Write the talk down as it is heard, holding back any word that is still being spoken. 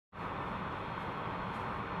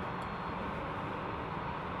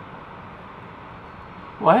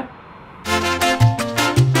What?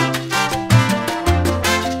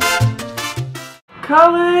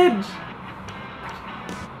 College!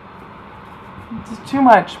 It's too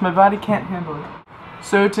much. My body can't handle it.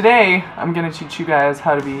 So today, I'm gonna teach you guys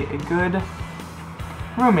how to be a good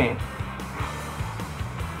roommate.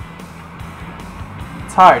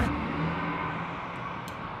 It's hard.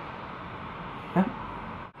 Yeah.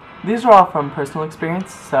 These are all from personal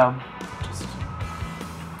experience, so just to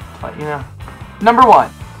let you know. Number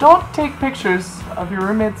 1, don't take pictures of your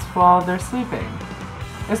roommates while they're sleeping.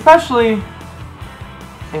 Especially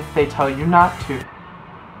if they tell you not to.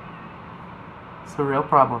 It's a real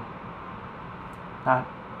problem. Not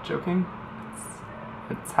joking.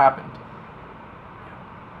 It's happened.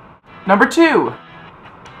 Number 2,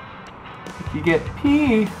 if you get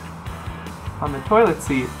pee on the toilet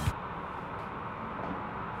seat,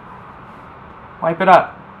 wipe it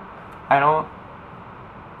up. I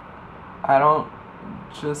don't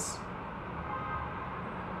just...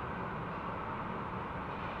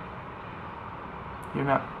 You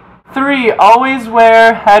know. 3, always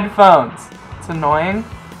wear headphones. It's annoying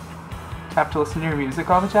to have to listen to your music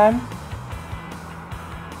all the time.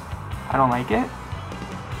 I don't like it.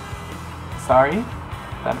 Sorry if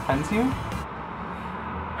that offends you.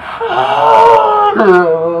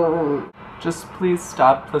 Just please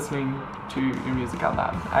stop listening to your music out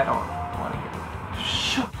loud. I don't want to hear it.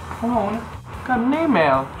 Shut up, phone. Got an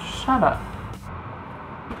email. Shut up.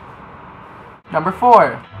 Number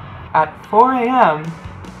 4. At 4 a.m.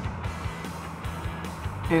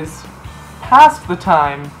 is past the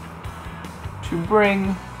time to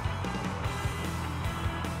bring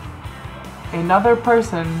another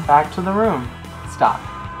person back to the room. Stop.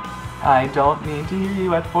 I don't need to hear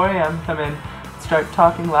you at 4 a.m. come in and start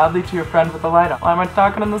talking loudly to your friend with the light on. Why am I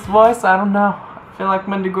talking in this voice? I don't know. I feel like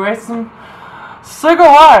Mindy Grayson. Secret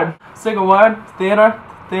word! Secret word. Theater.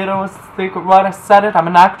 Theater was the secret word. I said it. I'm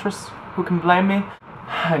an actress. Who can blame me?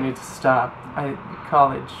 I need to stop.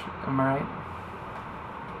 College. Am I right?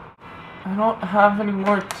 I don't have any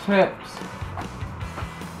more tips.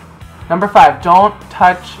 Number 5, don't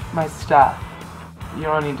touch my stuff. You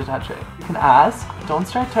don't need to touch it. You can ask, but don't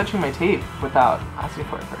start touching my tape without asking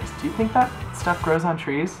for it first. Do you think that stuff grows on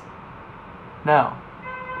trees? No,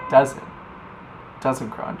 it doesn't. It doesn't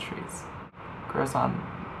grow on trees. It grows on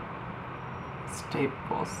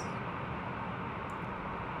staples.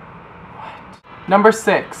 What? Number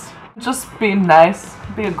 6, just be nice.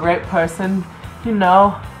 Be a great person. You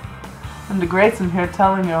know, and the greats in here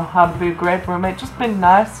telling you how to be a great roommate. Just be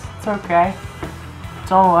nice. It's okay.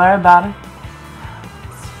 Don't worry about it.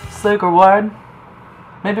 Secret word.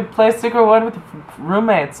 Maybe play secret word with your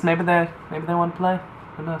roommates. Maybe they want to play.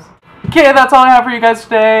 Who knows? Okay, that's all I have for you guys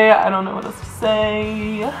today. I don't know what else to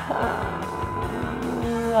say.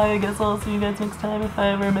 I guess I'll see you guys next time if I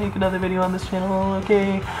ever make another video on this channel.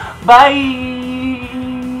 Okay, bye.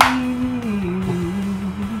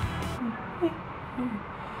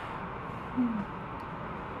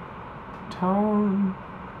 Tone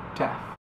deaf.